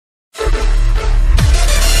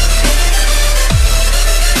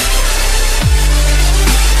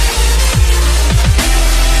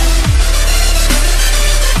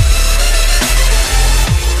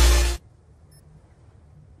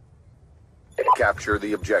capture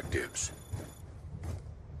the objectives.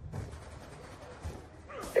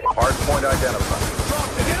 Hardpoint identified. Drop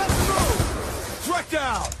it! Get up and move! Threat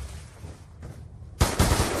down!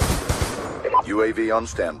 UAV on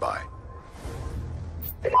standby.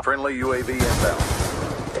 Friendly UAV inbound.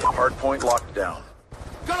 Hardpoint locked down.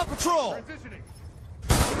 Got a patrol!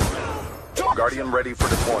 Guardian ready for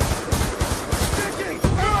deployment.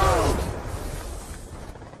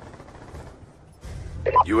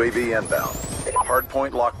 UAV inbound.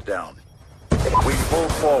 Hardpoint locked down. We pull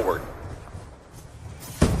forward.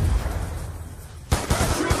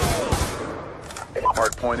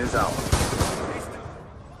 Hardpoint is out.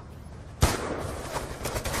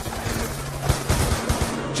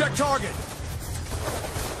 Check target.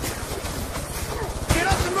 Get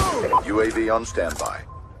up and move. UAV on standby.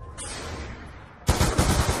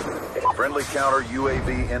 Friendly counter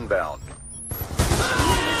UAV inbound.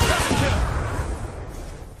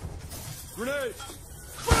 Grenade.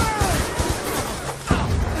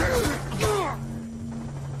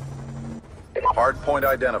 Hardpoint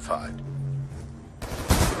identified.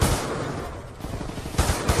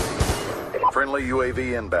 Friendly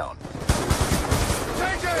UAV inbound.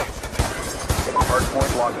 Take it.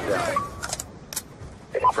 Hardpoint locked down.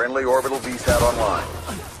 Friendly orbital VSAT online.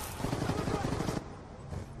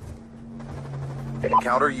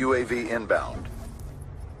 Counter UAV inbound.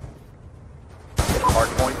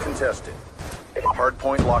 Hardpoint contested.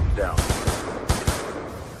 Hardpoint locked down.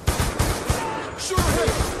 Sure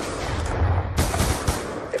hit.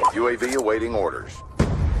 UAV awaiting orders.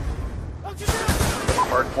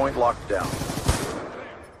 Hardpoint locked down.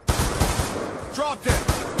 Dropped it.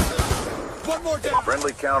 One more down.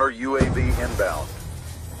 Friendly counter UAV inbound.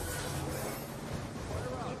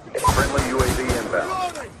 Friendly UAV inbound.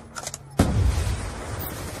 Loading.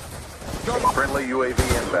 Friendly UAV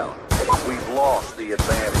inbound. We've lost the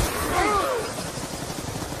advantage.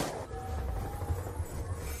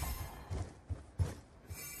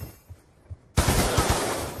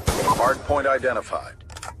 Hardpoint identified.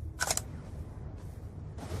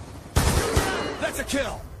 That's a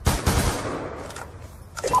kill.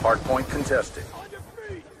 Hardpoint contested. On your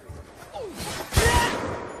feet.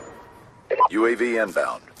 UAV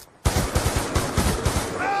inbound.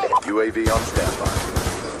 UAV on standby.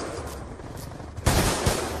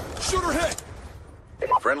 Shooter hit.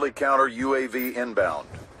 Friendly counter UAV inbound.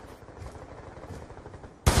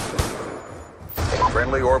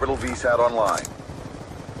 Friendly orbital VSAT online.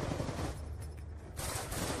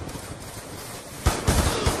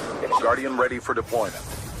 Guardian ready for deployment.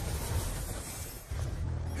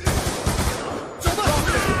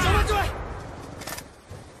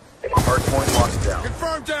 Hardpoint locked down.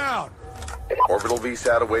 Confirmed down. Orbital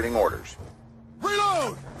VSAT awaiting orders.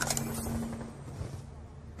 Reload.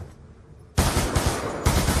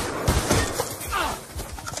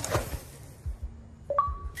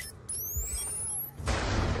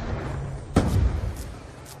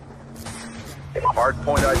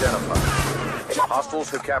 Hardpoint identified. Hostiles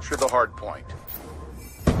have captured the hardpoint.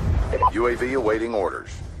 UAV awaiting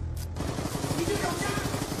orders.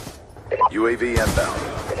 UAV inbound.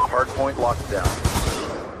 Hardpoint locked down.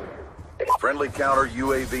 Friendly counter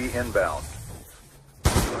UAV inbound.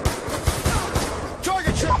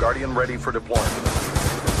 Target shot. Guardian ready for deployment.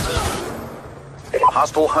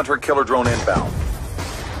 Hostile hunter-killer drone inbound.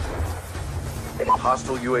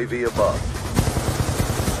 Hostile UAV above.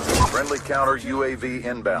 Friendly counter UAV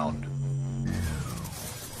inbound.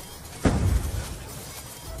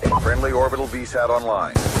 Friendly orbital VSAT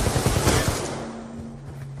online.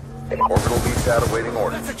 Orbital VSAT awaiting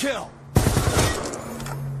orders. That's a kill.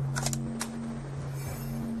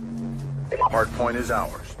 Hardpoint is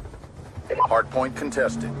ours. Hardpoint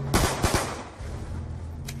contested.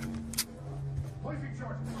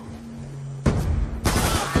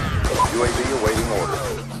 UAV awaiting orders.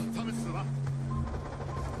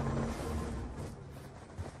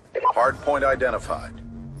 Hardpoint identified.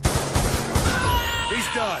 He's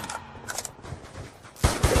done.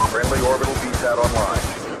 Friendly orbital VSAT online.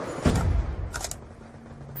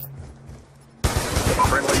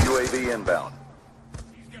 Friendly UAV inbound.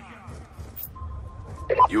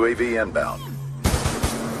 UAV inbound.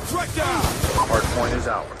 Threat down. Hardpoint is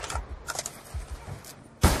ours.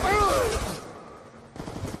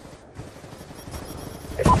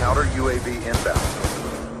 Counter UAV inbound.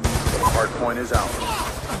 Hardpoint is ours.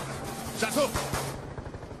 Shot hook.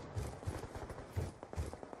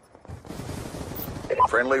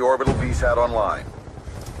 Friendly orbital VSAT online.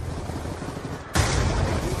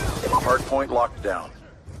 Hardpoint locked down.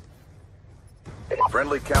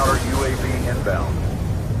 Friendly counter UAV inbound.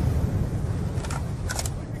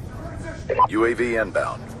 UAV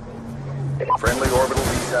inbound. Friendly orbital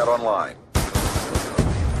VSAT online.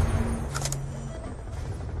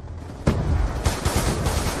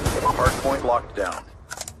 Hardpoint locked down.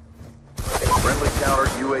 Friendly counter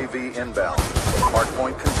UAV inbound.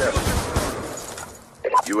 Hardpoint contested.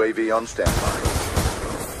 UAV on standby.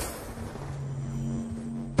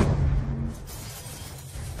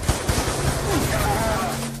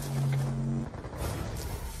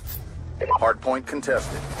 Hardpoint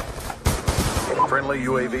contested. Friendly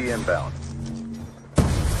UAV inbound.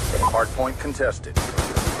 Hardpoint contested.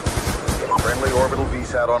 Friendly orbital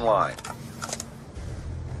VSAT online.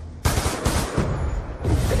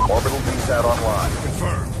 Orbital VSAT online.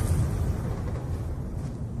 Confirmed.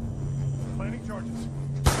 Planning charges.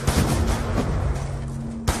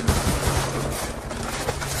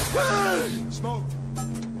 Smoke.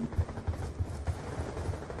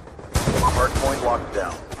 Hardpoint locked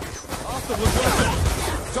down. Hostile with weapon.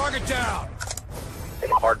 Target down.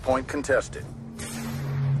 Hardpoint contested.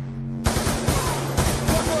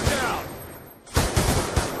 One more down.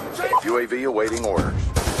 UAV awaiting orders.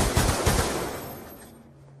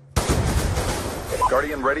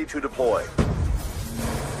 Guardian ready to deploy.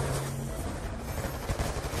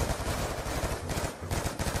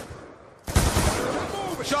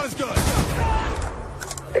 Move. A shot is good.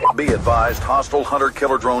 Be advised, hostile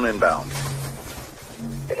hunter-killer drone inbound.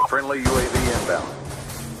 Friendly UAV inbound.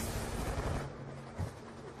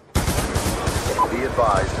 Be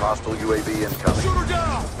advised, hostile UAV incoming. Shoot her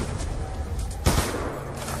down.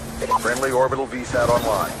 Friendly orbital VSAT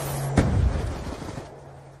online.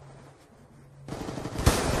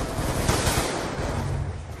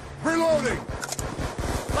 Reloading.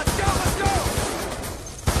 Let's go. Let's go.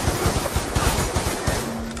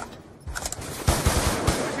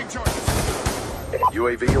 Taking charges.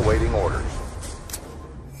 UAV awaiting orders.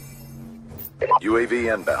 UAV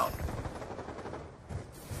inbound.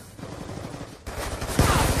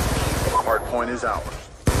 Hardpoint is ours.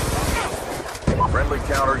 Friendly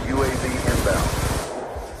counter UAV inbound.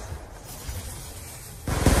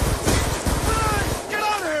 Get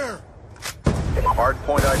out of here.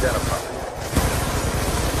 Hardpoint identified.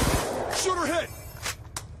 Shooter hit.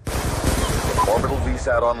 Orbital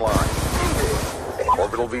VSAT online.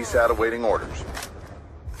 Orbital VSAT awaiting orders.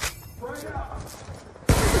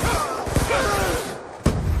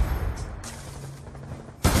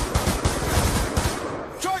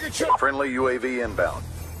 Target check. Friendly UAV inbound.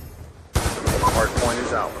 Hardpoint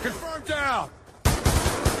is ours. Confirmed down.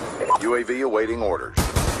 UAV awaiting orders.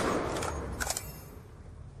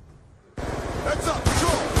 Heads up.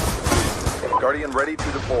 Control. Guardian ready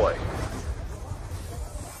to deploy.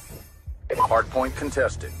 Hardpoint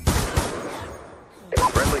contested.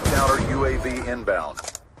 Friendly counter UAV inbound.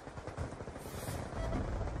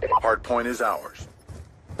 Hardpoint is ours.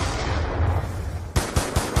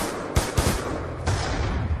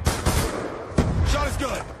 Shot is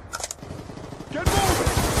good. Get moving.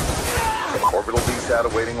 Orbital VSAT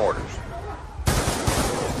awaiting orders.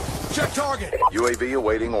 Check target. UAV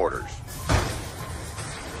awaiting orders.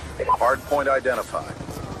 Hardpoint identified.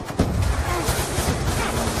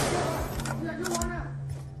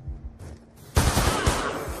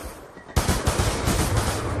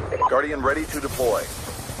 Guardian ready to deploy.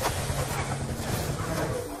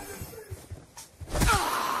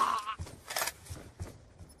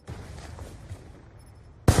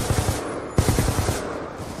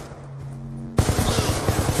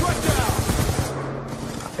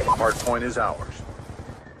 Hardpoint is ours.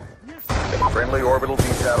 Friendly orbital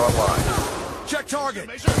VSAT online. Check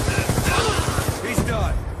target. He's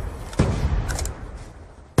done.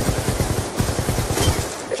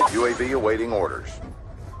 UAV awaiting orders.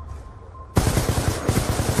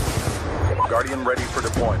 Guardian ready for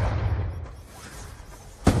deployment.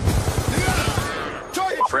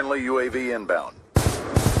 Target. Friendly UAV inbound.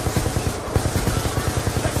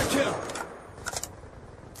 That's a kill.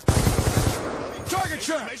 Target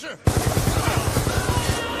check.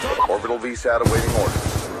 Orbital VSAT awaiting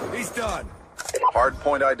orders. He's done.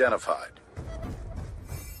 Hardpoint identified.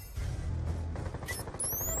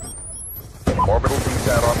 Orbital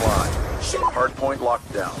VSAT online. Hardpoint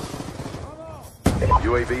locked down.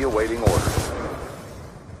 UAV awaiting orders.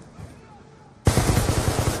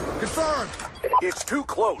 Confirmed. It's too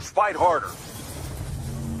close. Fight harder.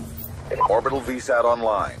 Orbital VSAT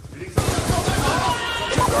online.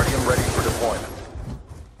 Guardian ready for deployment.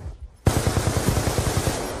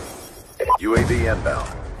 UAV inbound.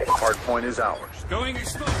 Hardpoint is ours. Going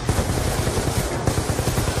explode.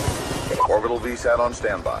 Orbital VSAT on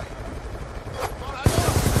standby.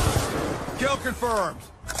 Kill confirmed.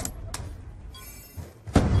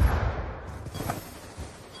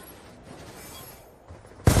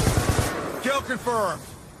 Kill confirmed.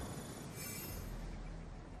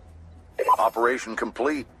 Operation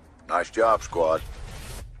complete. Nice job, squad.